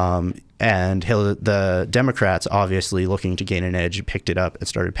 And the Democrats, obviously looking to gain an edge, picked it up and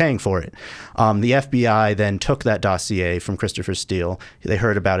started paying for it. The FBI then took that dossier from Christopher Steele. They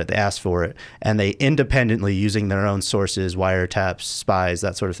heard about it, they asked for it, and they independently, using their own sources, wiretaps, spies,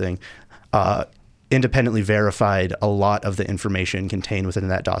 that sort of thing, independently verified a lot of the information contained within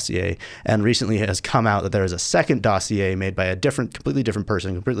that dossier. And recently it has come out that there is a second dossier made by a completely different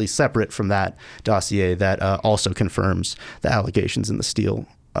person, completely separate from that dossier, that also confirms the allegations in the Steele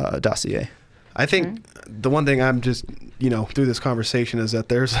dossier. I think the one thing I'm just, through this conversation is that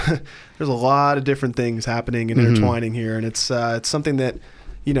there's a lot of different things happening and intertwining here, and it's something that,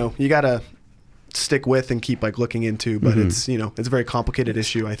 you gotta stick with and keep like looking into, but it's a very complicated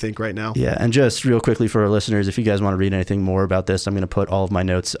issue, I think, right now. Yeah, and just real quickly for our listeners, if you guys want to read anything more about this, I'm going to put all of my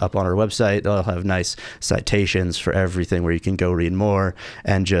notes up on our website. They'll have nice citations for everything where you can go read more,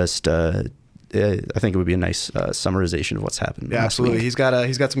 and just I think it would be a nice summarization of what's happened. Yeah, absolutely. Week. He's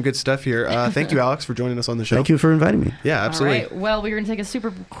got some good stuff here. Thank you, Alex, for joining us on the show. Thank you for inviting me. Yeah, absolutely. All right. Well, we're going to take a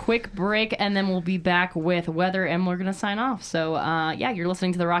super quick break, and then we'll be back with weather, and we're going to sign off. So, you're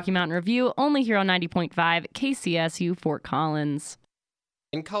listening to the Rocky Mountain Review, only here on 90.5 KCSU Fort Collins.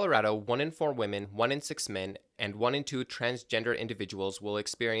 In Colorado, 1 in 4 women, 1 in 6 men, and 1 in 2 transgender individuals will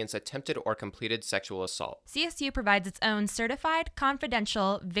experience attempted or completed sexual assault. CSU provides its own certified,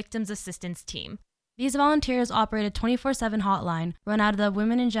 confidential victims assistance team. These volunteers operate a 24/7 hotline run out of the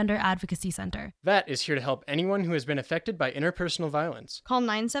Women and Gender Advocacy Center. VAT is here to help anyone who has been affected by interpersonal violence. Call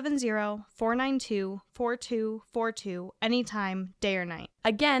 970-492-4242 anytime, day or night.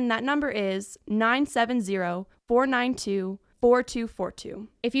 Again, that number is 970-492-4242.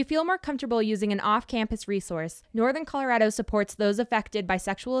 If you feel more comfortable using an off-campus resource, Northern Colorado supports those affected by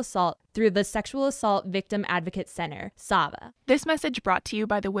sexual assault through the Sexual Assault Victim Advocate Center, SAVA. This message brought to you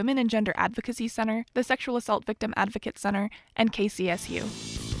by the Women and Gender Advocacy Center, the Sexual Assault Victim Advocate Center, and KCSU.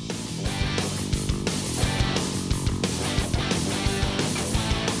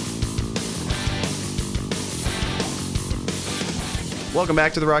 Welcome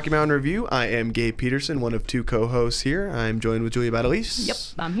back to the Rocky Mountain Review. I am Gabe Peterson, one of two co-hosts here. I'm joined with Julia Badalise. Yep,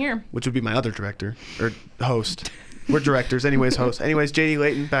 I'm here. Which would be my other director, or host. We're directors, anyways, host. Anyways, JD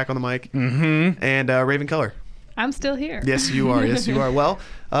Layton back on the mic. Mm-hmm. And Raven Keller. I'm still here. Yes, you are. Yes, you are. Well,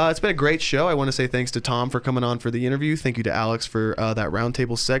 it's been a great show. I want to say thanks to Tom for coming on for the interview. Thank you to Alex for that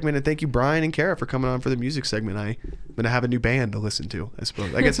roundtable segment. And thank you, Brian and Kara, for coming on for the music segment. I'm going to have a new band to listen to, I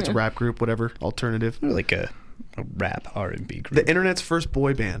suppose. I guess it's a rap group, whatever, alternative. Like a rap R&B group. The internet's first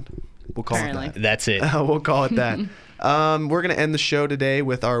boy band. We'll call it that. That's it. We'll call it that. We're going to end the show today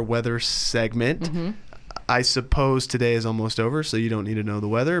with our weather segment. Mm-hmm. I suppose today is almost over, so you don't need to know the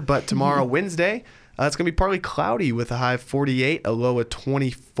weather. But tomorrow, Wednesday, it's going to be partly cloudy with a high of 48, a low of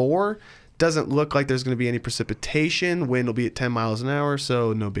 24. Doesn't look like there's going to be any precipitation. Wind will be at 10 miles an hour,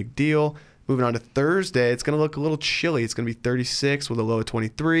 so no big deal. Moving on to Thursday, it's going to look a little chilly. It's going to be 36 with a low of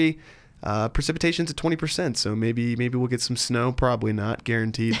 23. Precipitation's at 20%, so maybe we'll get some snow. Probably not.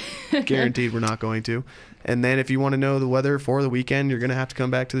 Guaranteed we're not going to. And then if you want to know the weather for the weekend, you're going to have to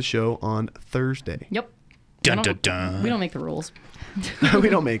come back to the show on Thursday. Yep. Dun, dun, dun. We don't make the rules. We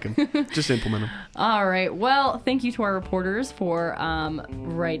don't make them. Just implement them. All right. Well, thank you to our reporters for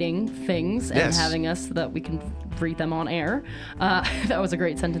writing things and having us so that we can read them on air. That was a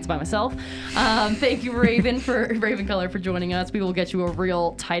great sentence by myself. Thank you, Raven Keller, for joining us. We will get you a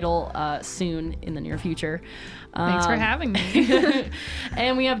real title soon in the near future. Thanks for having me.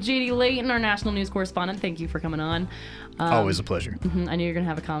 And we have JD Layton, our national news correspondent. Thank you for coming on. Always a pleasure. I knew you were going to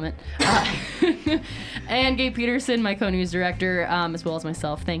have a comment. And Gabe Peterson, my co-news director, as well as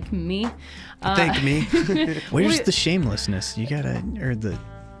myself. Thank me. Thank me. Where's the shamelessness? You gotta, or the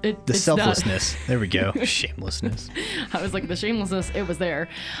selflessness. There we go. Shamelessness. I was like, the shamelessness, it was there.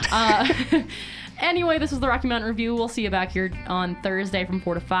 Anyway, this was the Rocky Mountain Review. We'll see you back here on Thursday from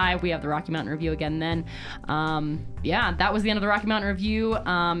 4 to 5. We have the Rocky Mountain Review again then. That was the end of the Rocky Mountain Review.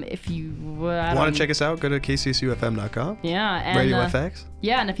 If you want to check us out, go to kcsufm.com. Yeah. And, Radio FX.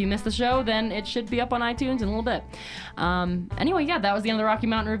 Yeah, and if you missed the show, then it should be up on iTunes in a little bit. Anyway, that was the end of the Rocky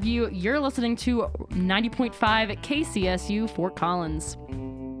Mountain Review. You're listening to 90.5 KCSU Fort Collins.